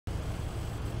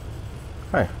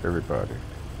Hi everybody.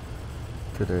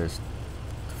 Today is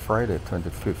Friday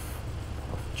 25th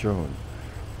of June.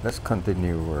 Let's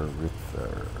continue with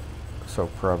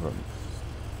solve problems,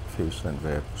 fields and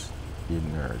webs in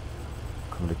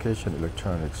communication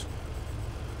electronics.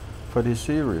 For this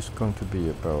series, it's going to be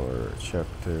about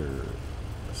chapter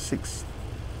 6.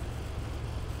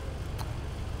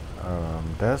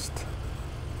 That's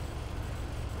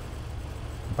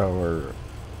about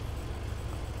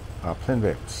plane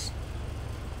waves.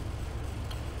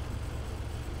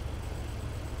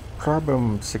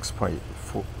 Problem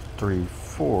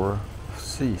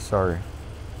 6.34c,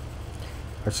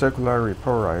 a circularly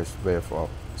polarized wave of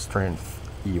strength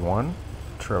E1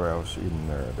 travels in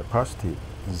the positive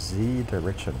z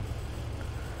direction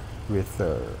with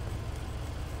the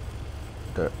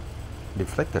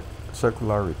deflected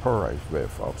circularly polarized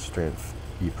wave of strength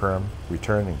E prime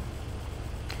returning.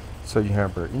 So you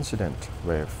have an incident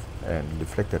wave and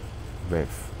deflected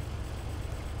wave.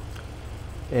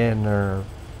 And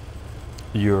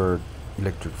your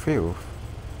electric field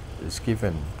is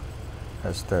given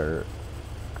as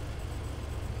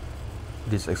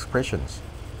these expressions.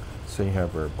 So you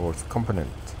have both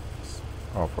components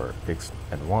of x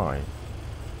and y,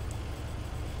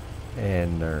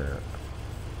 and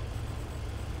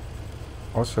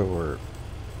also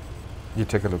you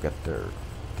take a look at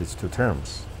these two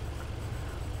terms.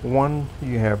 One,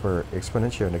 you have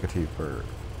exponential negative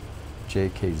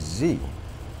jkz.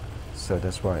 So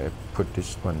that's why I put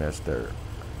this one as the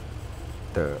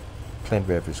plane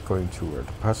wave is going toward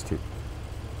the positive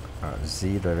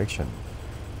z direction,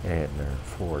 and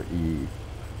for e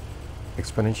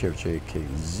exponential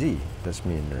jkz, that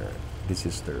means this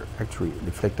is the actually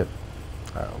reflected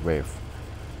wave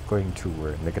going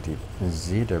toward negative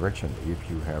z direction if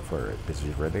you have the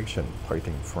z direction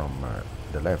pointing from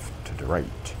the left to the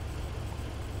right.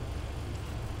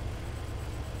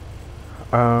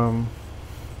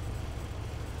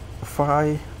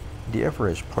 Phi, the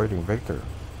average Poynting vector.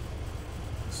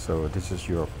 So this is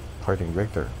your Poynting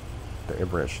vector. The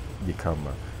average become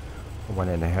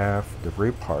 1.5 the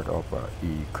real part of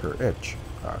E curve H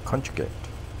conjugate.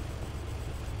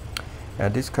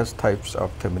 And discuss types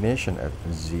of termination at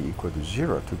z equal to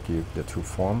 0 to give the two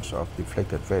forms of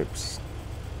deflected waves.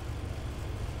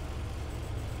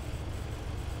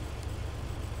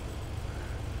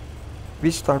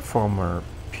 We start from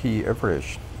P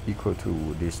average equal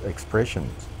to these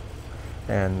expressions,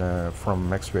 and from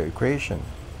Maxwell equation.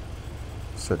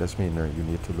 So that means you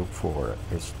need to look for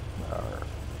its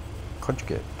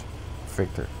conjugate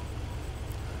vector.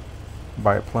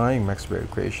 By applying Maxwell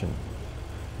equation,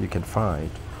 you can find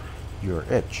your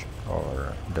H,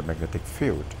 or the magnetic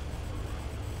field.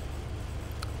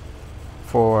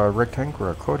 For a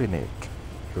rectangular coordinate,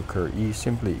 your curve E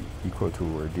simply equal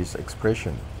to this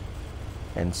expression.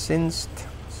 And since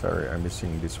sorry, I'm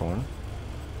missing this one.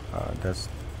 That's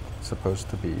supposed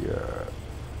to be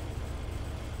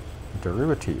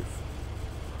derivative.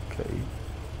 Okay.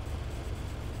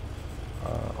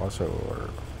 Also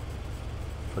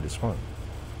for this one.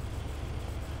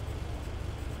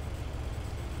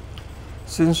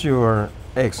 Since your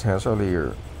x has only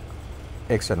your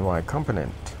x and y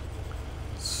component,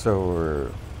 so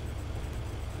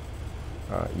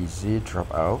EZ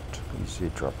drop out.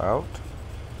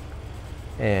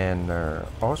 And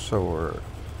also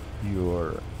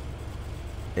your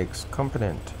x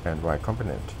component and y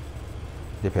component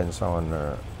depends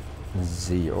on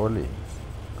z only.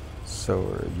 So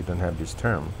you don't have this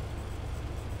term.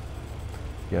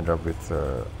 You end up with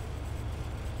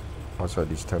also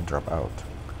this term drop out.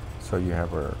 So you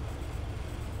have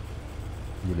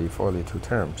you leave only two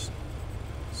terms.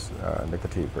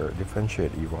 Negative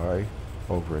differentiate EY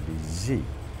over the z,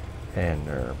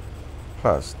 and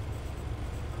plus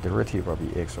derivative of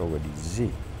EX over the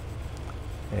z.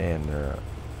 And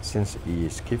since E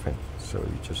is given, so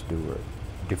you just do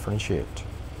differentiate.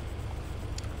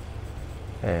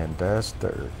 And that's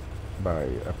by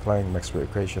applying Maxwell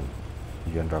equation,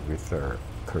 you end up with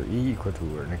curve E equal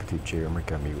to negative j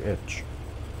omega mu h.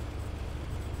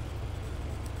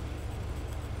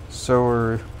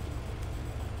 So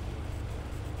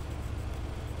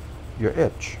your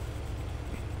H,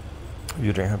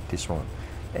 you don't have this one.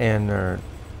 And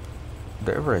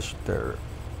the average, the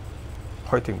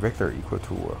Poynting vector equal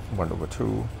to 1 over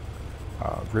 2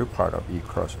 real part of E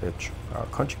cross H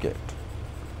conjugate.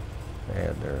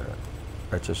 And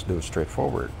I just do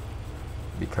straightforward,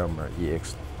 become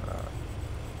EX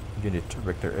unit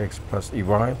vector X plus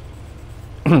EY,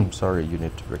 sorry,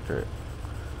 unit vector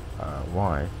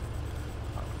Y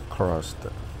crossed,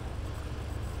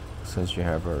 since you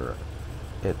have a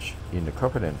H in the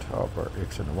component of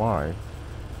X and Y,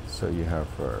 So you have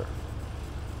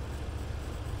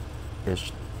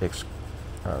hx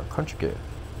conjugate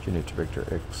unit vector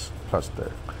x plus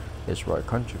the hy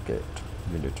conjugate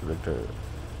unit vector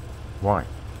y,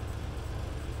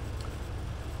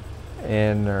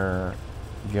 and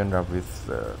you end up with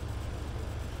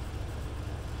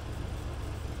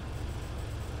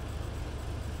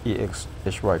ex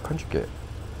hy conjugate.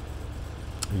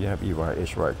 You have ey hy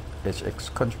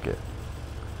hx conjugate,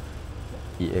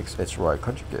 ex hy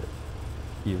conjugate,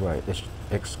 ey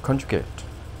hx conjugate.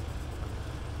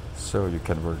 So you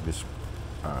can work this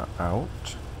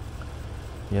out.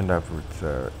 You end up with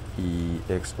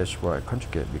ex hy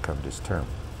conjugate become this term,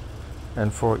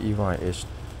 and for ey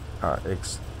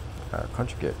x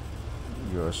conjugate,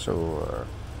 you also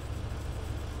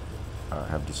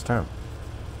have this term.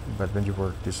 But when you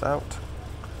work this out,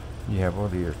 you have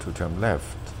only your two terms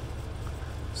left.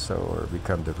 So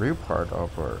become the real part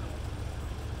of our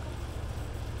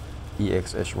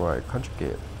ex hy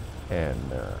conjugate,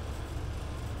 and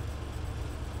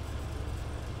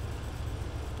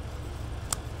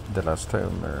the last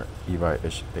term ey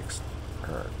hx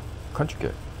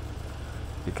conjugate,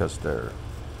 because the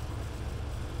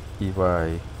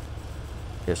ey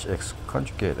hx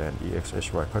conjugate and ex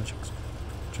hy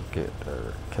conjugate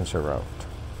cancel out.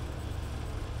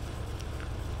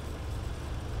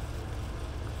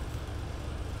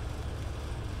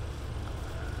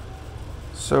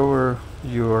 So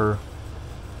your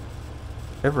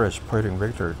average Poynting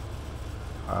vector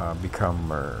become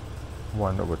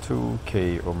 1 over 2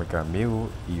 k omega mu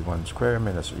e1 square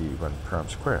minus e1 prime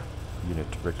square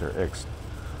unit vector x,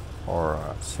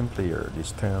 or simply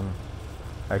this term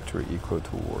actually equal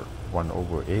to 1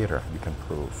 over eta. You can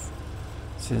prove,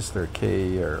 since the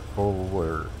k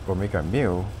over omega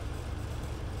mu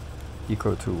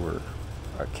equal to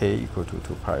k equal to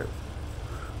 2 pi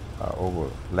over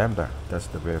lambda, that's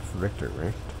the wave vector,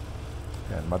 right?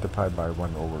 And multiplied by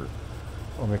 1 over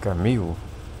omega mu,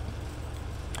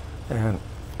 and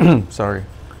sorry,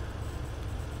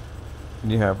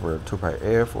 you have 2 pi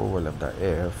f over lambda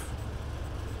f.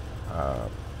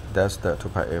 That's the 2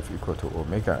 pi f equal to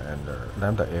omega, and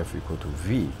lambda f equal to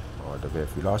v, or the wave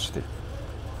velocity,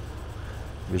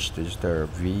 which is the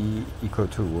v equal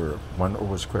to 1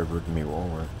 over square root mu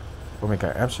over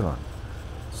omega epsilon.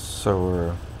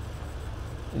 So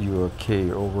your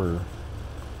k over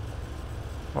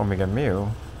omega mu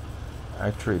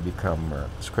actually become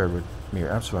square root mu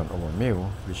epsilon over mu,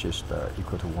 which is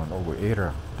equal to 1 over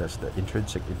eta. That's the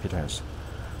intrinsic impedance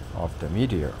of the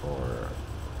media, or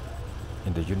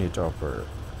in the unit of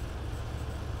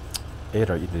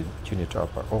eta in the unit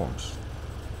of ohms.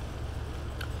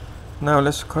 Now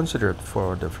let's consider it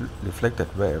for the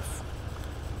reflected wave.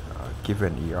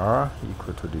 Given ER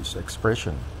equal to this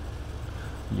expression,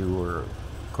 you will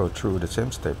go through the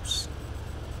same steps.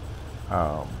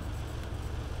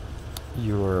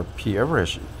 Your P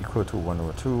average equal to 1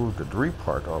 over 2, the real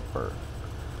part of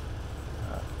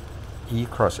E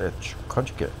cross H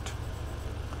conjugate,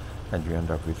 and you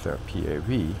end up with PAV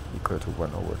equal to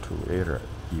 1 over 2 eta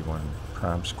E1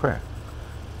 prime square.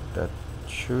 That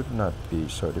should not be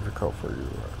so difficult for you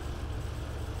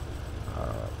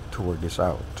to work this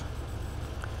out.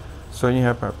 So you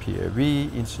have a PAV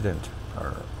incident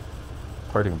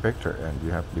Poynting vector, and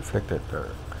you have reflected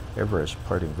average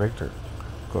Poynting vector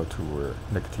go to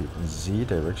negative z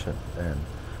direction, and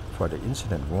for the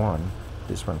incident one,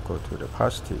 this one go to the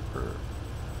positive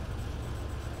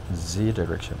z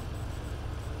direction.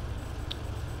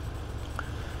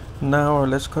 Now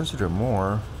let's consider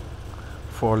more.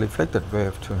 For reflected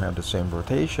wave to have the same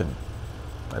rotation,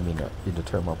 I mean in the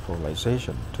term of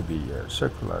polarization, to be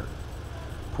circular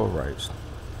polarized,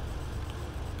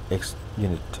 x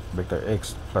unit vector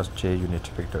x plus j unit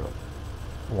vector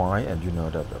y, and you know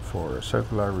that for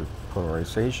circular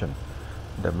polarization,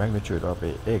 the magnitude of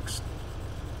a x,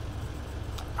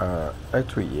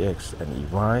 actually ex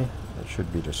and ey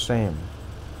should be the same,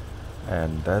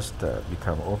 and that's the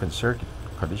become open circuit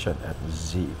condition at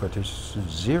z equal to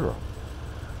 0,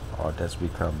 or that's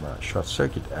become short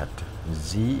circuit at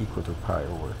z equal to pi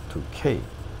over 2k.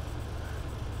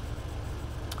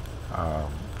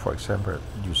 For example,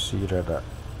 you see that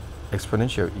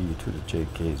exponential e to the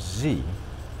jkz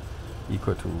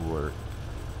equal to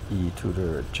e to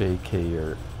the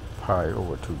jk pi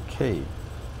over 2k.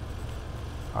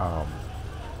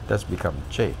 That's become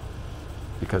j,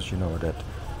 because you know that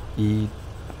e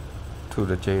to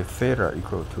the j theta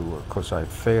equal to cosine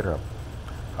theta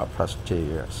plus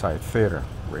j sine theta,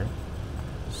 right?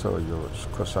 So your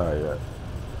cosine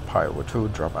pi over 2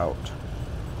 drop out.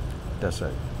 That's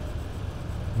a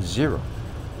 0.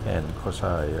 and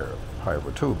cosine pi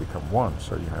over 2 become 1,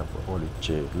 so you have only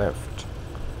j left.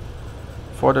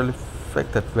 For the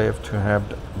reflected wave to have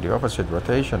the opposite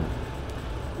rotation,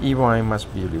 EY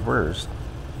must be reversed,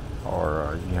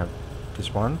 or you have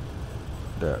this one,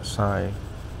 the sign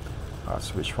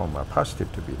switch from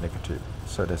positive to be negative.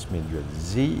 So that means your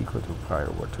z equal to pi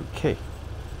over 2k,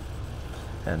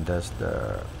 and that's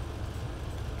the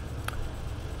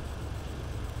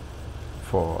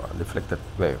for reflected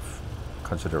wave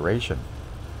consideration.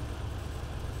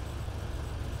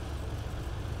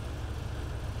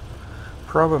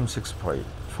 Problem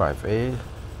 6.5a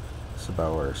is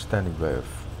about our standing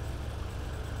wave.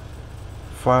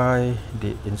 Find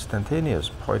the instantaneous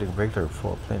Poynting vector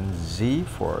for plane z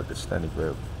for the standing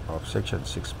wave of section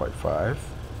 6.5.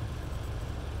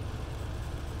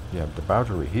 You have the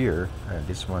boundary here, and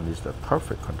this one is the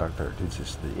perfect conductor. This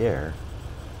is the air.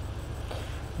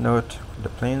 Note the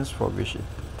planes for which it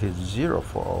is 0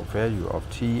 for all value of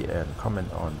t, and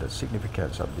comment on the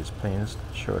significance of these planes.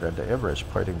 Show that the average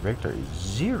Poynting vector is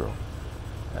 0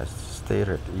 as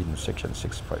stated in section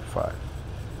 6.5.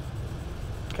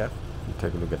 Okay, you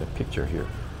take a look at the picture here.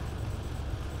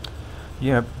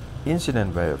 You have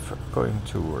incident wave going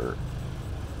toward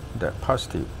the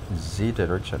positive z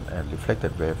direction and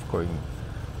reflected wave going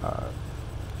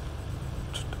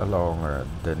along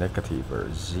the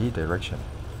negative z direction.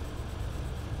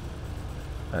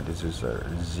 And this is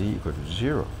z equal to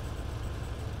 0.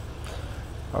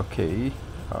 Okay,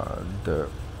 the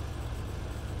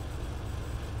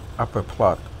upper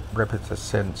plot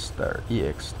represents the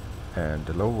EX, and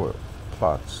the lower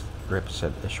plots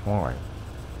represent HY.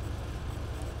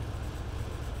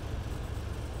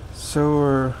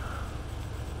 So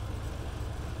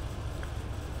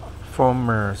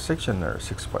from section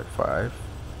 6.5,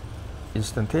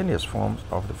 instantaneous forms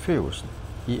of the fields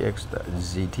EX the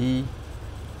ZT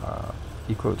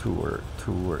equal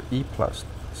to E plus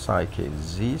psi k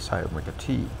z psi omega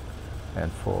t,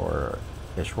 and for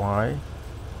HY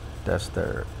that's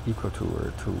the equal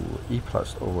to E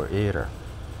plus over eta,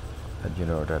 and you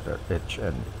know that H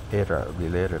and eta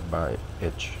related by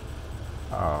H,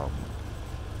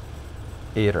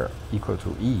 eta equal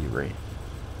to E, right?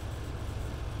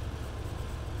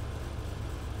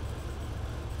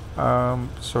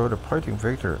 So the Poynting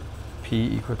vector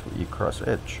P equal to E cross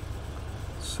H.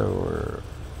 So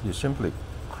you simply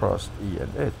cross E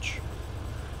and H,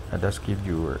 and that's give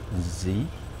you Z,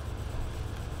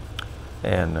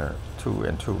 and 2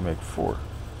 and 2 make 4.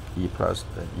 E plus,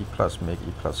 and E plus make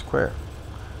E plus square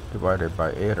divided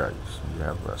by eta. You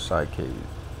have psi k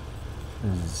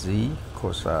z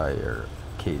cosine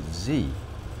k z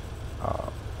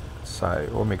psi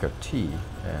omega t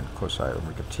and cosine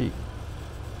omega t.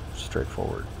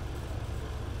 Straightforward.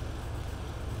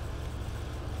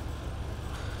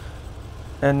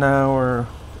 And now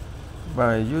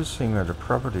by using the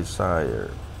property psi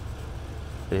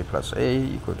a plus a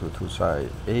equal to 2 psi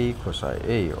a cosine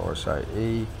a, or psi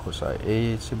a cosine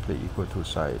a simply equal to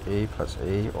psi a plus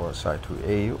a, or psi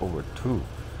 2a over 2.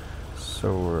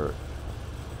 So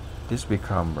this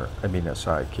become,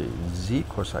 psi k z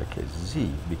cosine k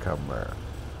z become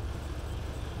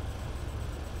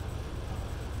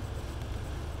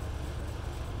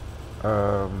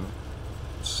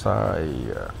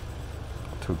psi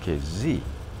 2kz,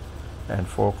 and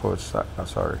 4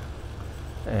 cosine,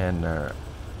 and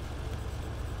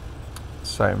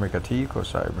psi omega t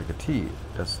cosine omega t,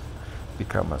 that's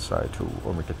become a psi 2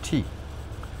 omega t,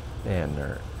 and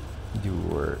you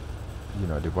were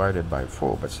divided by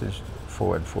 4, but since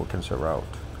 4 and 4 cancel out,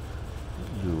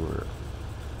 you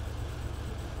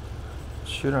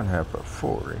shouldn't have a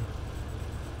 4, right?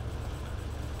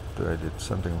 I did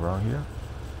something wrong here.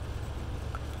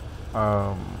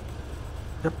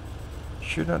 Yep,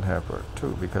 shouldn't have a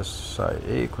 2, because psi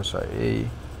a cosine a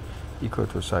equal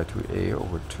to psi 2a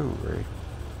over 2, right?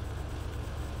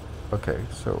 Okay,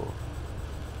 so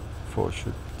 4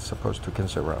 should supposed to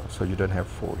cancel around, so you don't have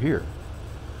 4 here.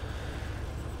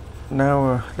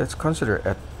 Now let's consider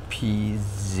at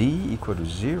pz equal to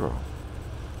 0.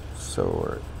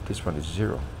 So this one is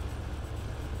 0.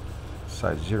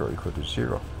 Psi 0 equal to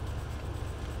 0.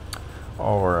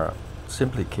 Or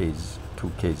simply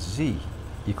k2kz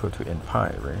equal to n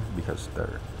pi, right? Because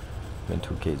when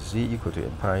 2kz equal to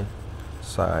n pi,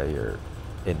 psi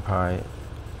n pi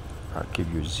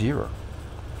give you 0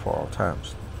 for all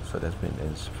times. So that means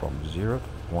it's from 0,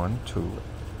 1, 2,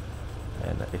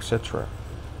 and etc.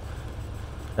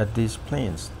 At these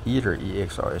planes, either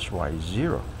EX or HY is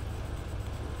 0.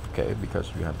 Okay, because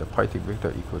you have the Poynting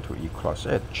vector equal to E cross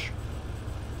H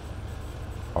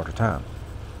all the time.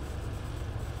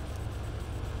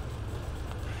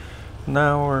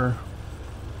 Now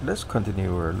let's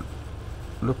continue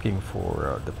looking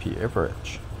for the p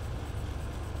average.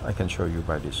 I can show you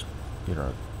by this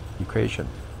equation.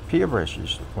 P average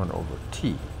is 1 over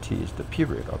t. T is the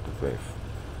period of the wave,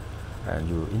 and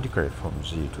you integrate from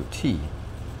 0 to t,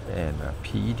 and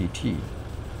p dt.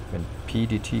 And p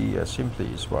dt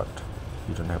simply is what?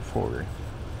 You don't have Fourier.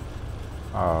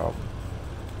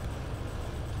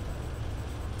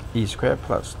 E squared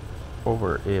plus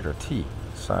over eta t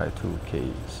psi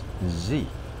 2k z,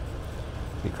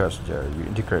 because you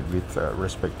integrate with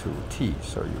respect to t,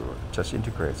 so you just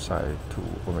integrate psi to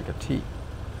omega t,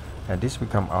 and this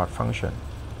become odd function.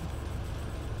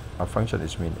 Odd function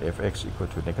is mean fx equal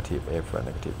to negative f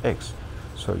negative x,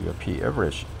 so your p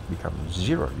average becomes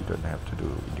 0. You don't have to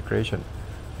do integration,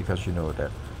 because you know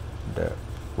that the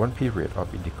one period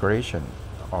of integration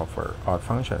of odd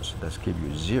functions does give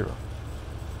you 0.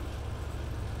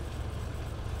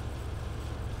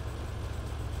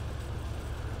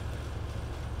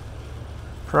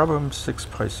 Problem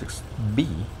 6.6b.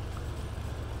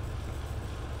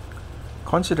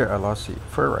 Consider a lossy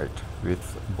ferrite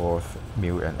with both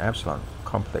mu and epsilon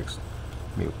complex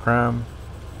mu prime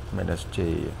minus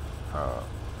j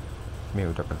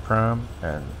mu double prime,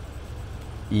 and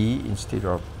E instead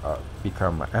of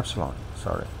become epsilon,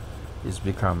 it's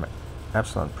become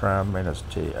epsilon prime minus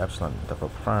j epsilon double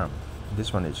prime.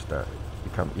 This one is the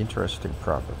become interesting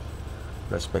problem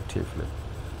respectively,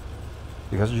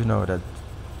 because you know that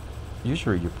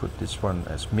usually you put this one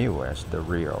as mu as the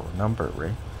real number,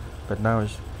 right? But now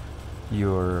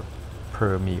your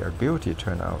permeability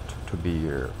turn out to be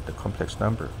the complex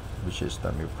number, which is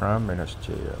the mu prime minus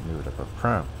j mu double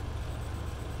prime,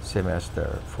 same as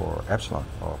for epsilon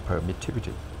or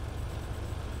permittivity.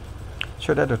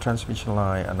 Show that the transmission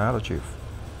line analogy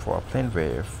for a plane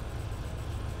wave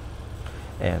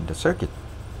and the circuit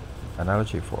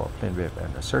analogy for a plane wave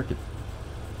and a circuit.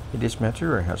 This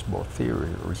material has both theory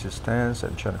resistance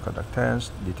and channel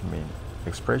conductance. Determine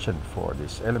expression for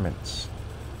these elements.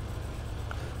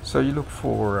 So you look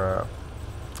for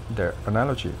the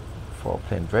analogy for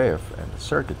plane wave and the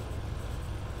circuit.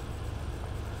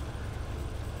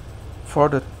 For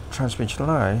the transmission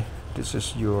line, this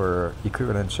is your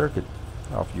equivalent circuit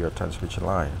of your transmission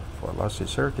line. For lossy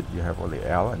circuit, you have only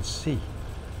L and C.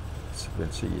 So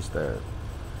C is the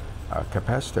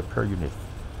capacitor per unit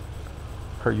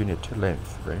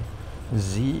length, right?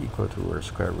 Z equal to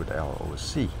square root L over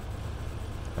C.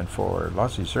 And for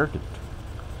lossy circuit,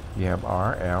 you have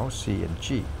R, L, C, and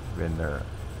G, when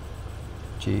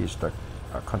G is the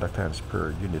conductance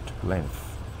per unit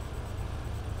length.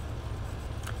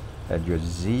 And your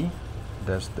Z,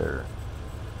 that's the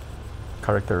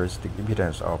characteristic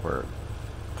impedance of a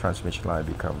transmission line,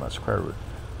 become square root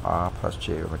R plus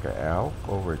J omega L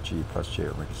over G plus J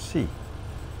omega C.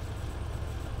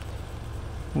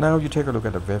 Now you take a look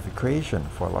at the wave equation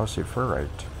for lossy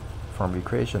ferrite from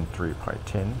equation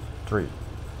 3.10.3.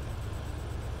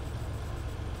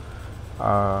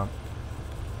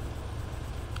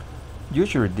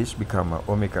 Usually this become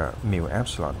omega mu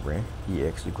epsilon, right?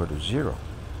 Ex equal to 0.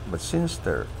 But since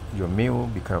your mu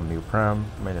become mu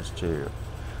prime minus j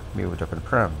mu double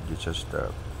prime, you just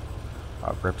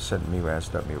represent mu as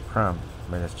the mu prime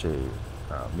minus j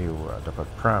mu double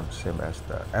prime, same as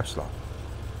the epsilon.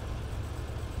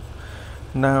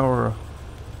 Now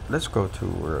let's go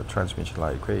to transmission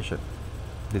line equation.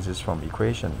 This is from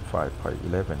equation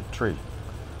 5.11.3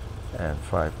 and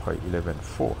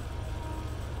 5.11.4.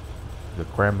 The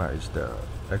gamma is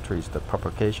actually the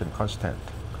propagation constant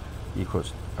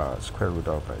equals square root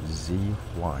of zy.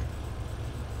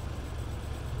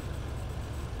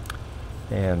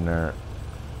 And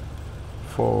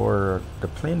for the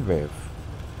plane wave,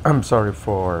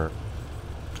 for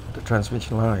the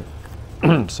transmission line,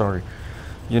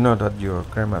 you know that your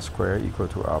gamma square equal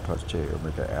to R plus J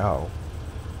omega L,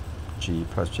 G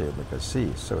plus J omega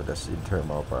C. So that's in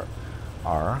terms of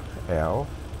R, L,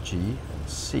 G, and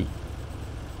C.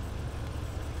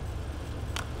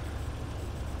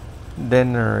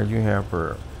 Then you have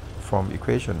from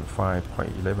equation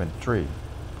 5.11.3,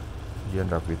 you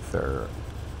end up with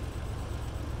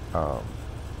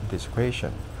this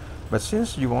equation. But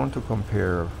since you want to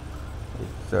compare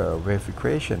the wave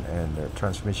equation and the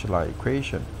transmission line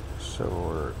equation,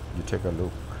 so you take a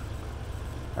look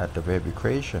at the wave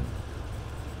equation.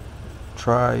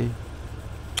 Try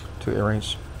to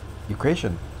arrange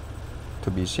equation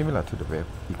to be similar to the wave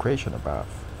equation above.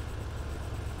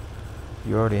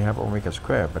 You already have omega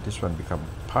squared, but this one become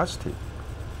positive.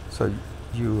 So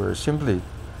you simply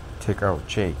take out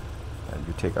j, and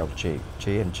you take out j.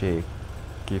 J and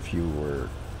give you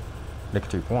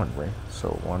 -1, right?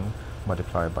 So 1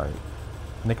 multiplied by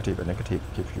negative and negative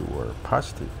give you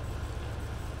positive.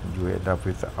 You end up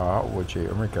with R over J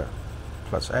omega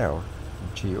plus L,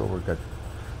 G over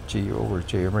J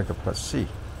omega plus C.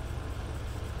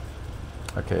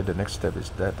 Okay, the next step is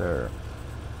that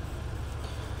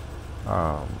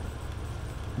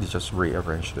you just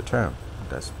rearrange the term.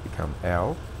 That's become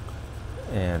L,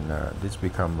 and this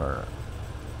become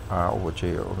R over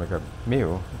J omega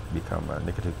mu become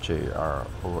negative J R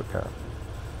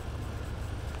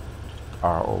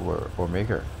over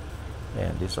omega,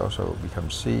 and this also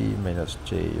becomes C minus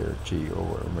J G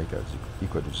over omega is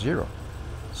equal to 0.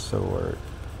 So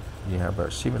you have a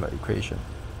similar equation.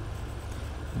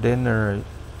 Then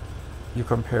you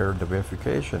compare the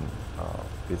verification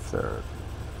with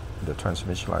the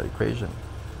transmission line equation.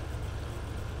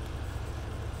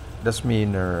 That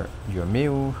means your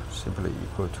mu simply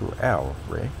equal to L,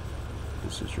 right?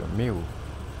 This is your mu,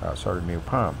 mu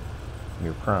prime,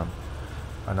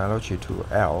 analogy to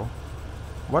L.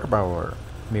 What about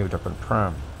mu double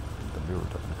prime? The mu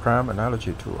double prime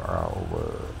analogy to R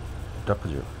over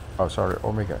W,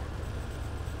 omega.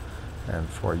 And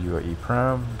for your E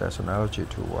prime, that's analogy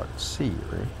to what? C,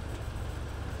 right?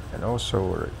 And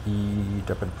also E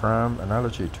double prime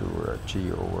analogy to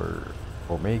G over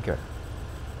omega.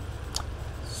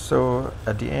 So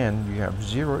at the end, you have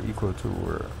 0 equal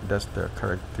to, that's the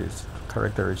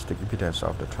characteristic impedance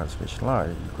of the transmission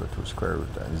line, equal to square root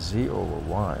Z over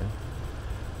Y.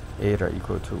 Eta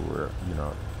equal to,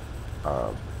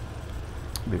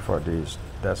 before this,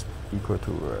 that's equal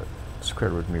to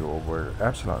square root mu over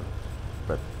epsilon.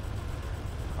 But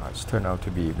it's turned out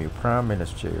to be mu prime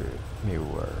minus J mu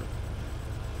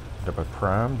double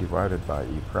prime divided by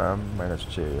E prime minus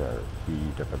J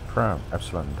E double prime,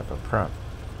 epsilon double prime.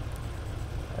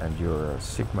 And your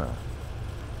sigma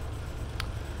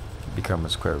become a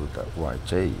square root of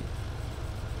yj,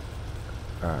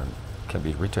 and can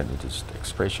be written in this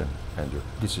expression, and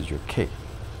this is your k.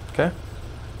 Okay,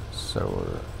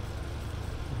 so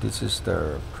this is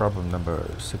the problem number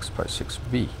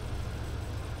 6.6b.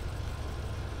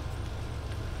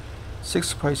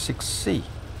 6.6c.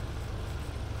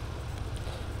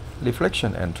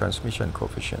 Reflection and transmission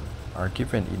coefficient are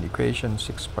given in equation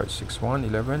 6.61,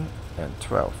 11, and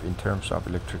 12 in terms of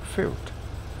electric field.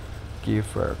 Give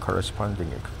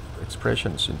corresponding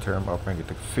expressions in terms of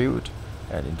magnetic field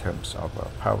and in terms of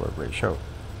power ratio.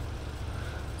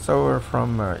 So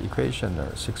from equation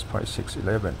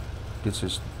 6.611, this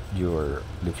is your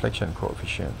reflection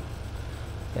coefficient,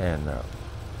 and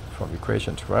from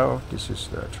equation 12, this is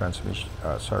the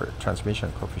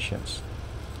transmission coefficients.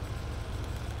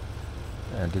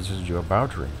 And this is your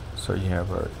boundary. So you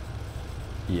have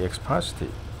EX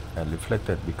positive, and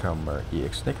reflected become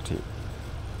EX negative,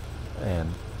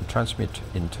 and transmit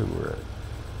into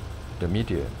the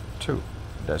medium 2.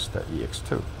 That's the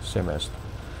EX2, same as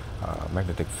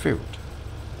magnetic field.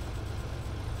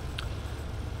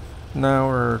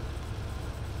 Now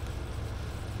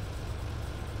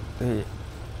they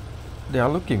are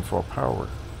looking for power.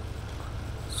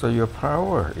 So your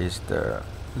power is the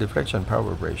reflection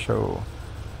power ratio.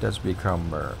 That's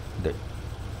become the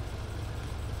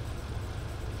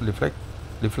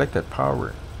reflected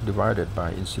power divided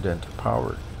by incident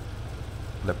power,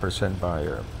 represented by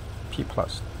P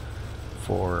plus.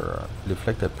 For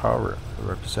reflected power,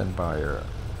 represented by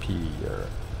P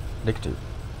negative.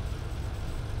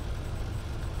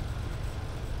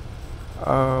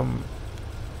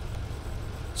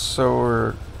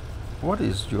 So what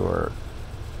is your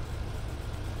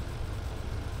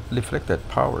reflected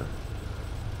power?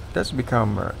 That's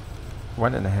become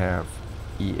 1.5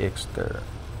 EX the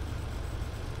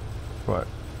what?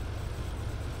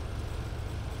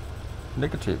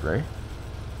 Negative, right?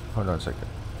 Hold on a second.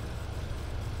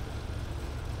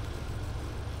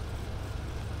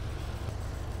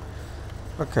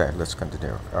 Okay, let's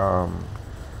continue.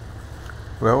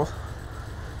 Well,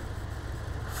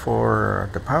 for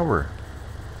the power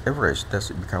average,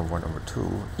 that's become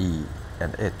 1/2 E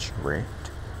and H, right?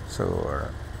 So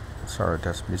sorry,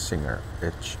 that's missing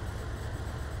H,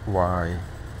 Y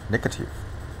negative.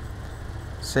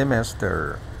 Same as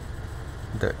the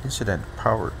incident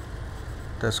power.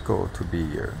 That's going to be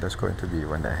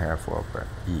 1.5 of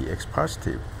EX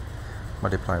positive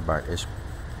multiplied by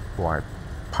HY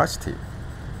positive.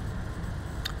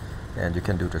 And you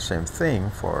can do the same thing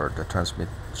for the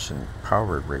transmission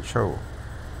power ratio.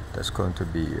 That's going to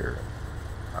be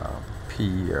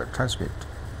P transmit.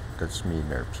 That's mean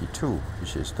P2,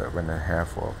 which is the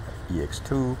 1.5 of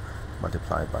EX2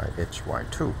 multiplied by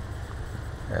HY2.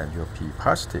 And your P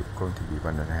positive going to be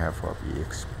 1.5 of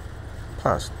EX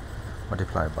plus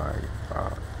multiplied by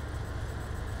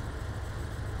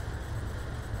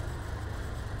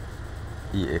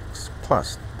Ex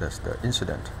plus, that's the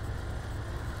incident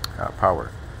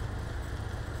power.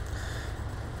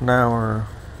 Now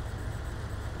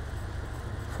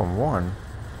from 1,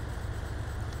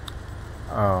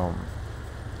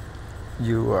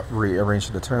 you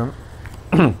rearrange the term.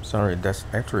 Sorry, that's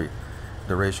actually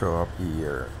the ratio of E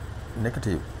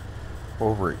negative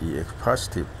over Ex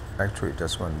positive. Actually,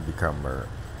 this one become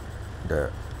the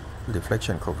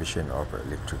deflection coefficient of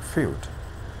electric field.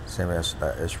 Same as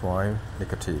the Hy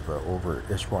negative over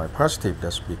Hy positive,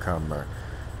 that's become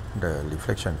the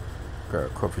deflection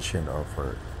coefficient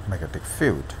of magnetic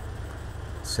field.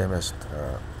 Same as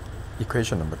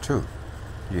equation number 2.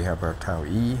 You have a tau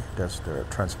E, that's the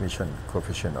transmission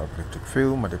coefficient of electric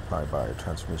field multiplied by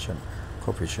transmission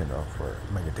coefficient of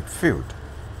magnetic field.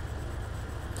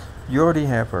 You already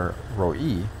have a rho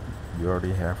E, you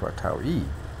already have a tau E,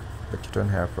 but you don't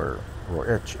have a rho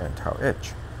H and tau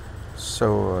H.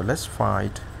 So let's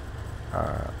find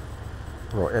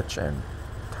rho H and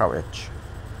tau H.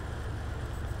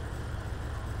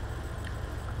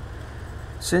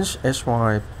 Since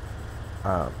Hy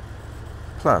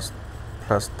plus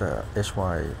the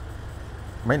Hy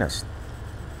minus,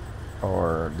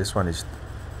 or this one is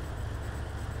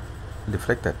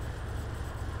deflected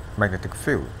magnetic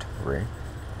field, right?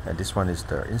 And this one is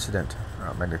the incident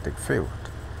magnetic field,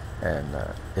 and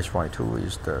Hy2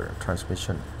 is the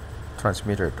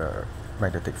transmitted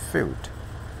magnetic field,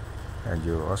 and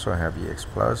you also have Ex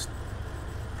plus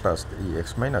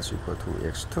Ex minus equal to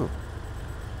X2,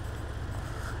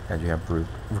 and you have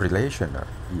relation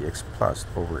Ex plus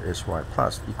over Hy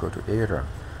plus equal to eta.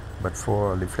 But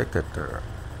for reflected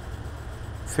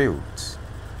fields,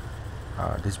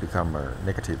 this become a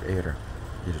negative eta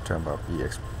in the term of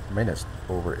Ex minus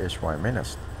over Hy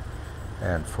minus.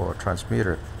 And for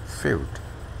transmitted field,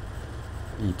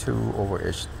 E2 over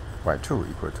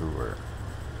Hy2 equal to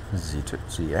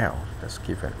ZL. That's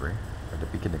given, right, at the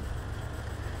beginning.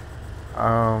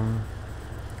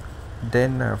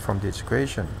 Then from this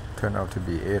equation, turn out to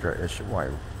be eta Hy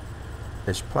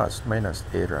H plus minus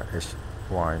eta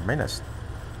Hy minus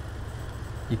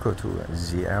equal to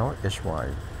ZL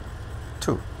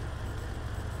Hy2.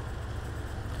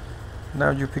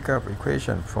 Now you pick up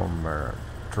equation from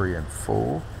 3 and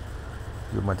 4.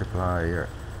 You multiply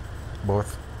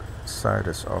both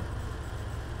sides of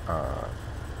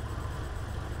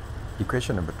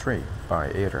equation number 3 by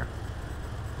eta.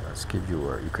 Let's give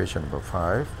you equation number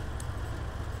 5.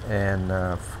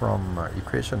 And from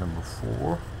equation number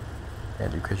 4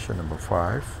 and equation number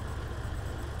 5,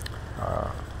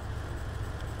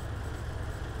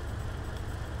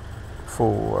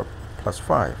 4 plus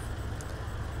 5,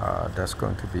 that's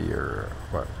going to be your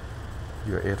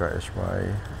eta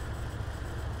Hy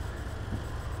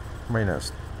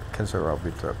minus cancel out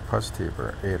with the positive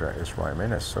eta Hy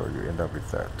minus, so you end up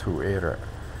with 2 eta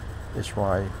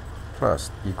Hy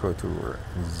plus equal to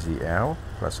ZL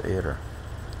plus eta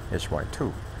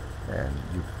Hy2, and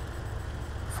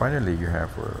finally you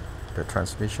have the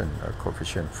transmission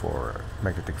coefficient for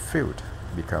magnetic field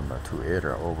become 2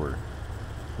 eta over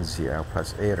ZL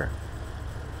plus eta.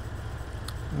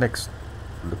 Next,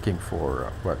 looking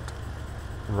for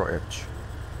rho H.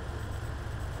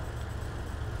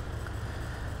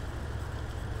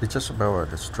 It's just about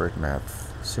the straight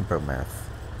math, simple math.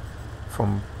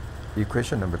 From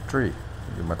equation number 3,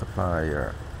 you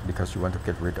multiply because you want to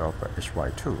get rid of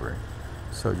Hy2, right?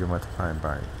 So you multiply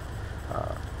by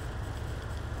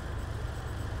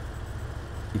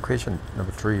equation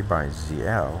number 3 by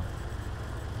ZL,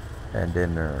 and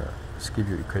then let's give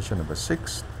you equation number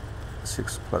 6.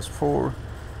 6 plus 4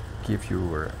 give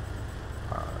you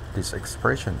these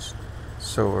expressions.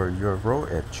 So your rho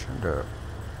H, the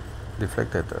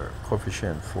deflected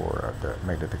coefficient for the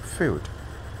magnetic field,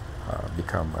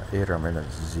 become eta minus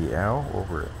ZL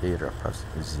over eta plus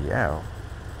ZL.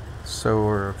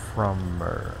 So from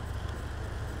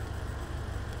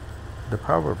the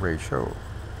power ratio,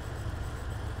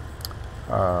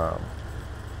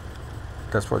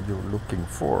 that's what you're looking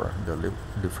for, the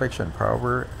deflection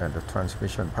power and the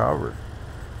transmission power.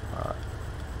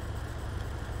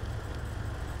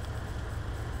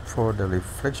 For the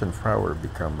reflection power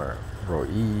become rho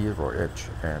E, rho H,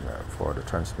 and for the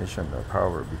transmission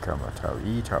power become tau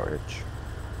E, tau H.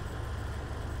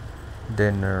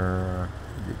 Then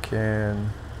you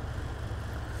can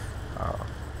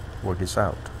work this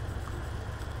out.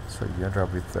 So you end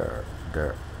up with the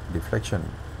deflection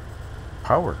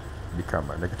power become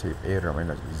a negative eta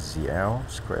minus ZL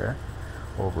square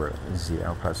over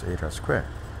ZL plus eta square,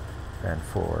 and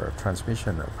for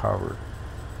transmission power,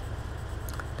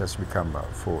 that's become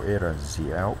 4 eta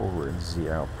ZL over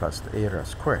ZL plus the eta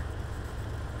square.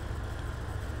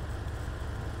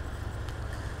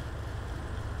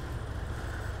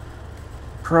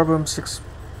 Problem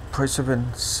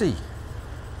 6.7c.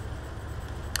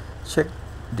 Check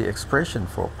the expression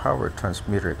for power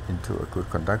transmitted into a good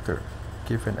conductor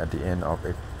given at the end of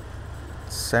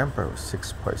example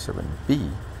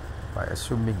 6.7b by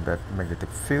assuming that magnetic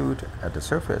field at the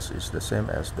surface is the same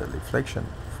as the reflection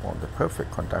from the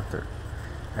perfect conductor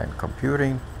and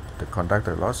computing the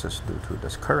conductor losses due to the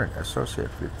current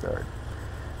associated with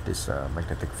these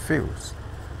magnetic fields.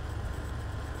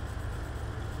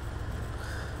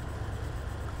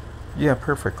 You have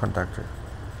perfect conductor.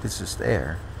 This is the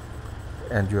air,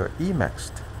 and you're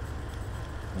Emaxed.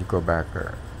 You go back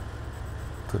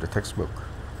to the textbook.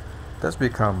 That's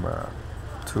become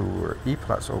to E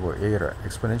plus over eta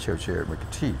exponential j omega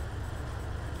t,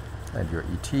 and your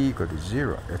Et equal to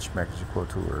 0. H max is equal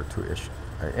to 2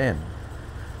 Hin.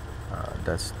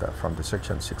 That's from the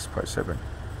section 6.7.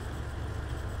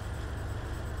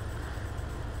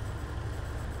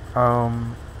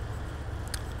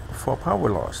 For power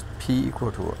loss, P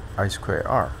equal to I square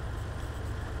R,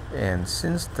 and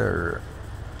since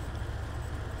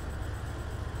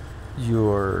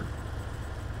your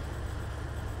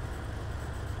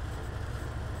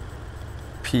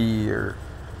P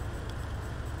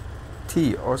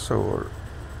T also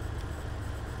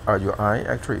your I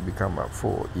actually become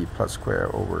 4E plus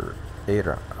square over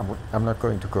eta. I'm not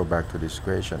going to go back to this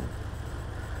equation,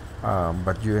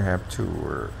 but you have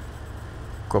to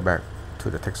go back to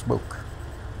the textbook.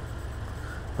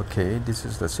 Okay, this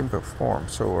is the simple form.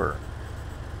 So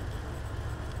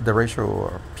the ratio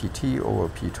of PT over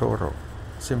P total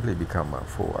simply become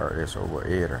 4RS over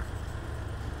eta.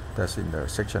 That's in the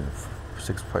section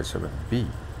 6.7b.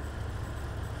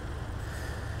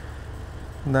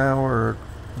 Now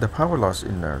the power loss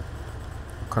in a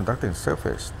conducting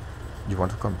surface, you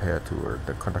want to compare to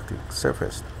the conducting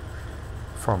surface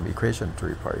from equation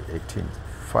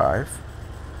 3.185.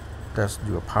 That's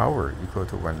your power equal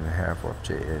to 1/2 of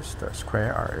Js the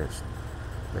square Rs,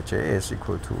 where Js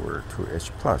equal to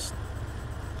 2H plus,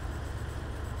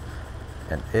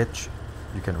 and H,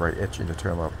 you can write H in the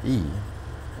term of E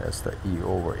as the E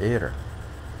over eta.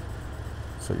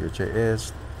 So your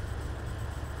Js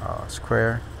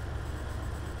square,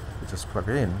 you just plug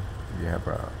in, you have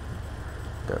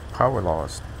the power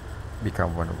loss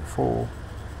become 1/4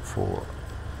 for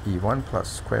E1 plus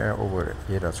square over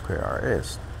eta square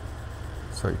Rs.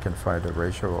 So you can find the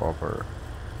ratio over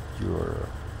your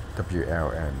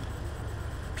WL and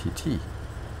PT.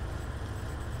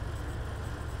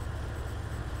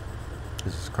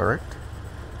 This is correct.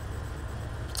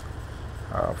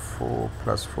 4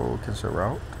 plus 4 cancel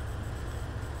out.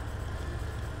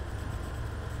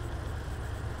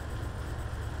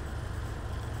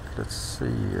 Let's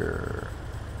see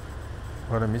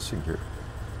what I'm missing here.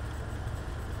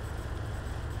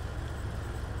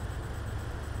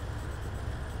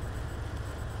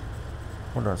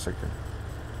 Hold on a second.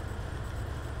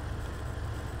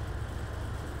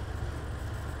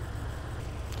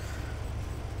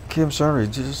 Okay, I'm sorry,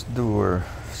 just do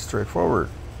straightforward.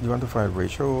 You want to find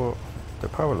ratio the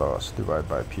power loss divided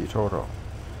by P total.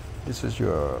 This is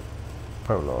your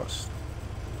power loss,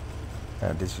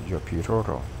 and this is your P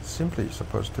total. Simply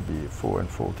supposed to be 4 and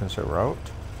 4 cancel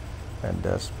out, and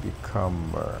that's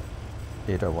become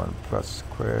eta 1 plus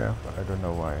square. I don't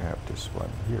know why I have this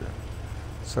one here.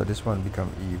 So this one become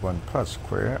E1 plus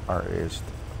square Rs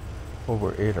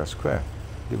over eta square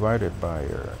divided by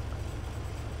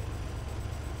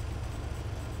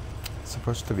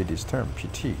supposed to be this term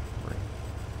PT, right?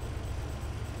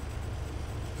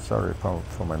 Sorry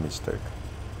for my mistake.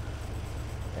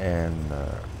 And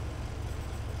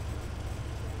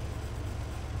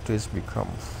this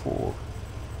become 4.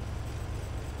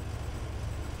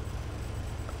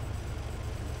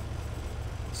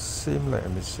 Seems like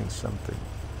I'm missing something.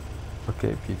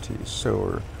 Okay, PT.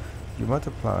 So you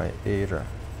multiply eta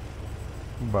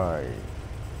by,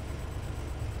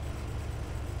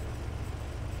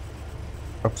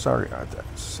 I'm sorry,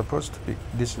 supposed to be,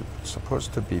 this is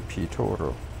supposed to be P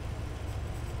total.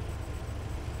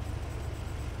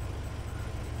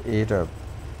 Eta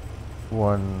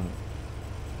 1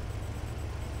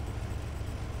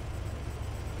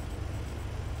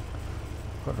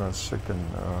 hold on a second.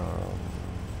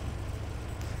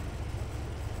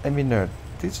 I mean, this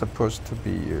is supposed to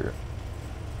be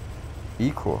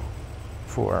equal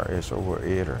 4Rs over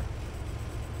eta,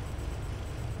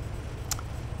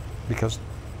 because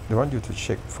they want you to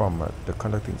check from the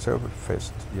conducting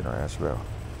surface, as well.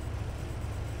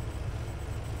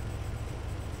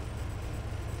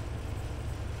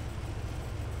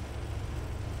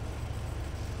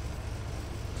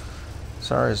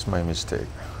 Sorry, it's my mistake.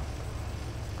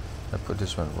 I put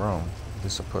this one wrong.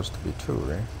 this is supposed to be 2,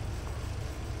 right?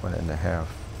 1.5.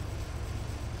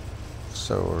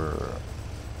 So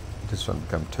this one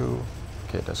become 2.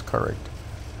 Okay, that's correct.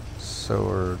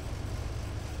 So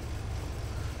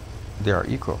they are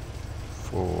equal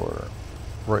for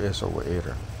rho s over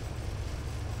eta.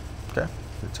 Okay,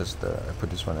 it's just I put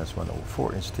this one as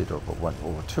 1/4 instead of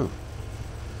 1/2.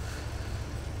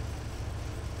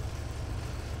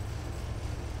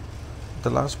 The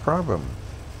last problem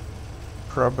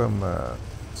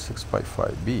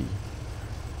 6.5b.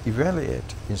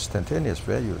 Evaluate instantaneous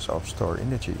values of stored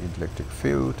energy in electric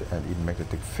field and in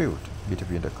magnetic field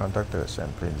between the conductors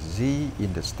and plane Z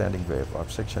in the standing wave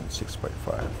of section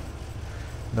 6.5.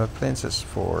 Note planes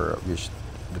for which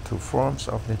the two forms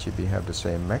of energy B have the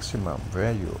same maximum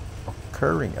value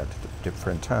occurring at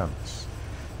different times,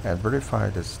 and verify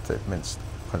the statements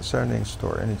concerning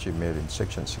stored energy made in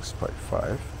section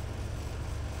 6.5.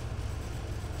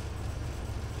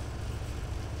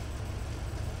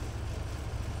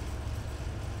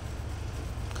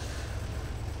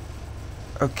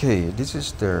 Okay, this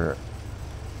is the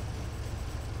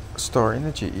stored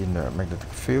energy in the magnetic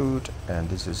field, and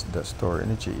this is the stored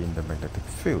energy in the magnetic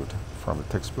field from the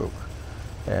textbook.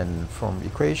 And from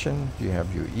equation, you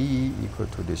have UE equal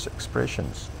to these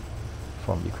expressions.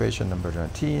 From equation number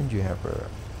 19, you have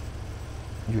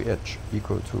UH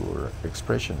equal to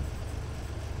expression,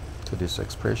 to these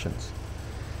expressions.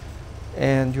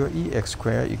 And your EX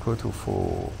squared equal to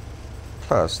 4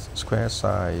 plus square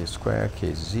psi square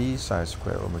kz psi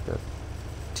square omega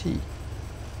t.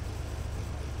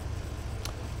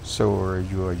 So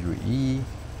your UE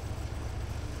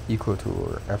equal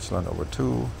to epsilon over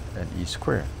 2 and E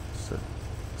squared.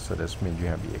 So that means you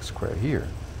have EX squared here.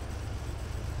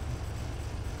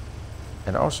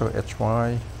 And also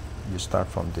HY, you start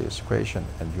from this equation,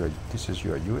 and this is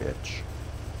your UH.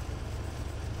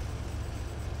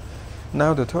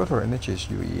 Now the total energy is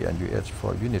UE and UH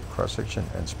for unit cross-section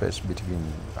and space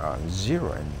between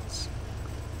 0 and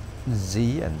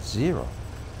Z and 0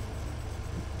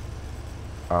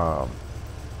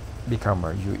 become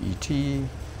a UET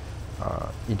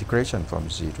integration from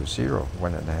Z to 0,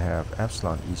 1.5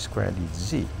 epsilon E squared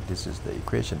dz. This is the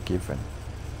equation given.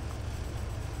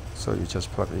 So you just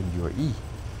plug in your E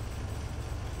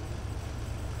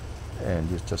and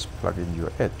you just plug in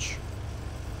your H.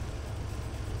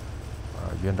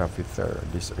 You end up with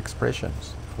these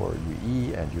expressions for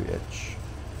UE and UH.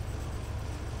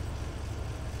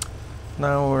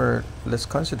 Now let's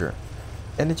consider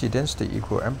energy density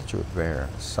equal amplitude where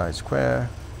psi square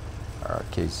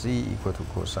kz equal to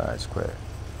cosine square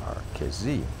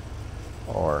kz,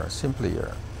 or simply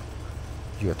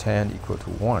your tan equal to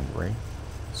 1, right?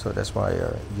 So that's why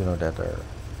you know that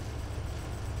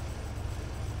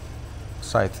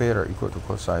psi theta equal to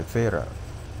cosine theta.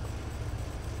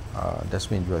 That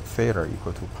means your theta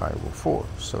equal to pi over 4.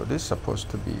 So this is supposed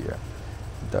to be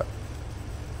the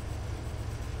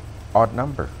odd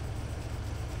number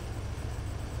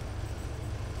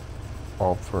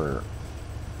of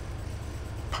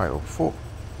pi over 4.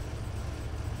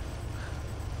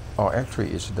 Or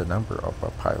actually it's the number of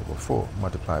pi over 4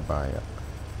 multiplied by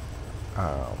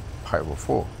pi over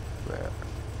 4, where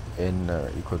n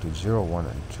equal to 0, 1,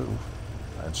 and 2,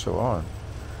 and so on.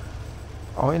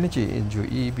 Our energy in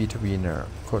UE between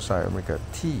cosine omega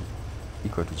t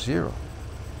equal to 0,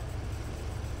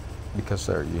 because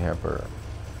you have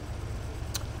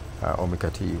omega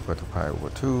t equal to pi over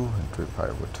 2 and 3 pi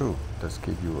over 2. That's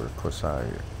give you a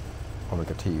cosine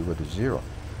omega t equal to 0.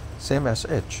 Same as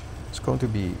H. It's going to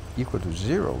be equal to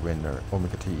 0 when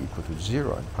omega t equal to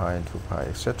 0 and pi and 2 pi,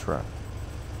 etc.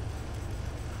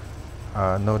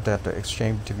 Note that the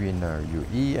exchange between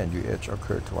UE and UH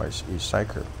occur twice each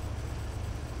cycle.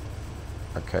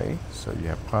 Okay, so you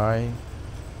have pi,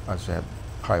 also have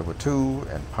pi over 2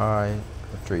 and pi,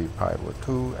 3 pi over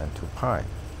 2 and 2 pi,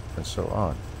 and so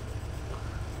on.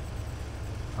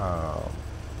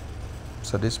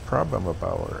 So this problem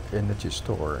about energy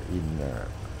stored in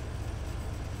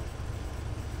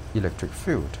electric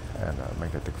field and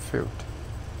magnetic field.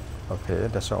 Okay,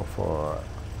 that's all for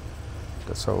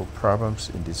the solve problems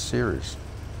in this series,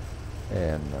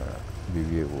 and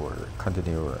we will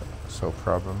continue solve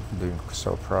problem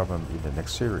in the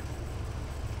next series.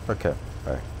 Okay,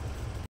 bye.